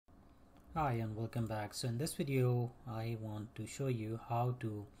Hi and welcome back. So in this video I want to show you how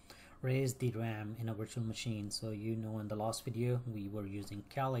to raise the RAM in a virtual machine. So in the last video we were using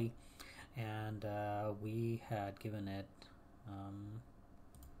Kali and we had given it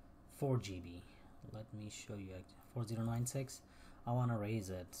 4 GB. Let me show you 4096. I want to raise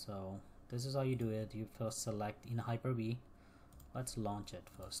it. So this is how you do it. You first select in Hyper-V. Let's launch it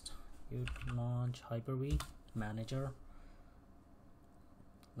first. You launch Hyper-V Manager.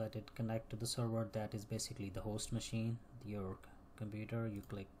 Let it connect to the server that is basically the host machine, your computer. You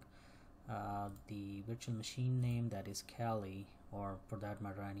click the virtual machine name, that is Kali, or for that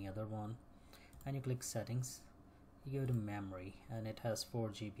matter any other one, and you click settings. You go to memory and it has 4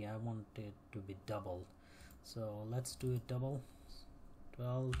 GB. I want it to be doubled, so let's do it double.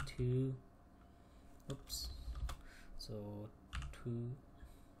 12 2 oops so 2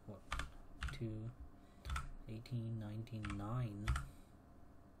 what 2 18 19 9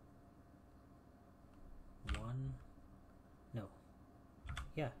 no,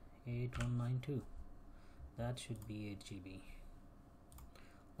 yeah, 8192. That should be 8 GB.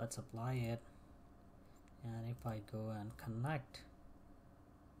 Let's apply it, and if I go and connect,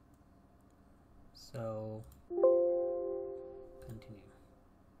 so continue.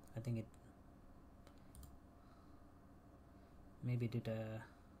 I think it maybe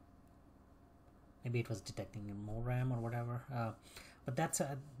it was detecting more RAM or whatever. But that's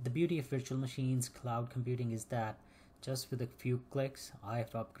the beauty of virtual machines, cloud computing, is that just with a few clicks I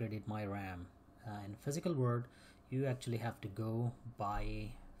have upgraded my RAM. In physical world you actually have to go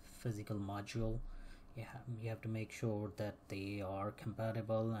buy physical module. You have to make sure that they are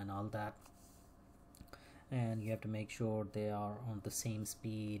compatible and all that, and you have to make sure they are on the same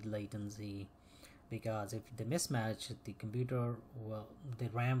speed, latency, because if they mismatch, the computer the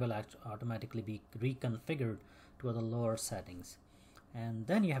RAM will automatically be reconfigured to other lower settings, and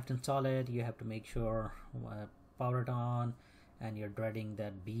then you have to install it. You have to make sure power it on, and you're dreading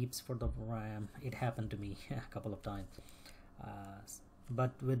that beeps for the RAM. It happened to me a couple of times,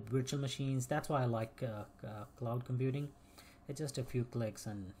 but with virtual machines, that's why I like cloud computing. It's just a few clicks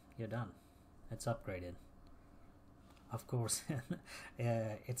and you're done. It's upgraded. Of course,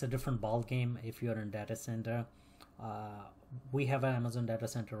 it's a different ball game if you're in data center. We have an Amazon data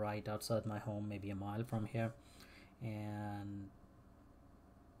center right outside my home, maybe a mile from here, and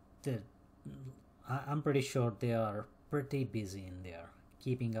I'm pretty sure they are pretty busy in there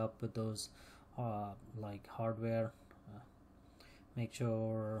keeping up with those like hardware. Make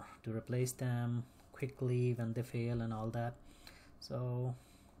sure to replace them quickly when they fail and all that. So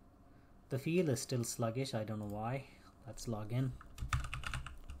the feel is still sluggish. I don't know why. Let's log in.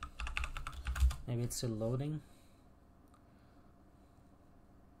 Maybe it's still loading.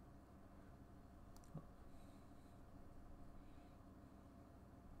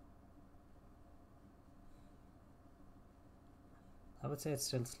 I would say it's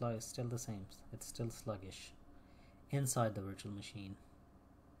still slow, still the same. It's still sluggish inside the virtual machine.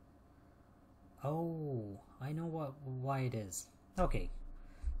 Oh, I know why it is. Okay,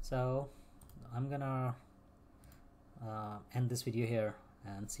 so I'm gonna end this video here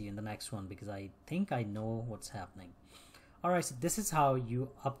and see you in the next one, because I think I know what's happening. Alright, so this is how you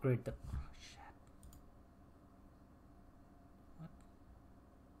upgrade the shit. What?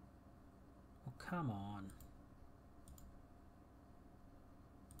 Oh, come on.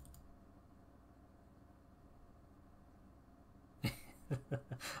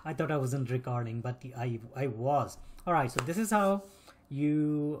 I thought I wasn't recording, but I was. Alright, so this is how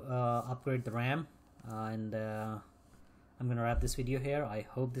you upgrade the RAM, and I'm gonna wrap this video here. I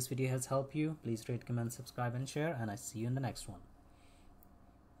hope this video has helped you. Please rate, comment, subscribe and share, and I see you in the next one.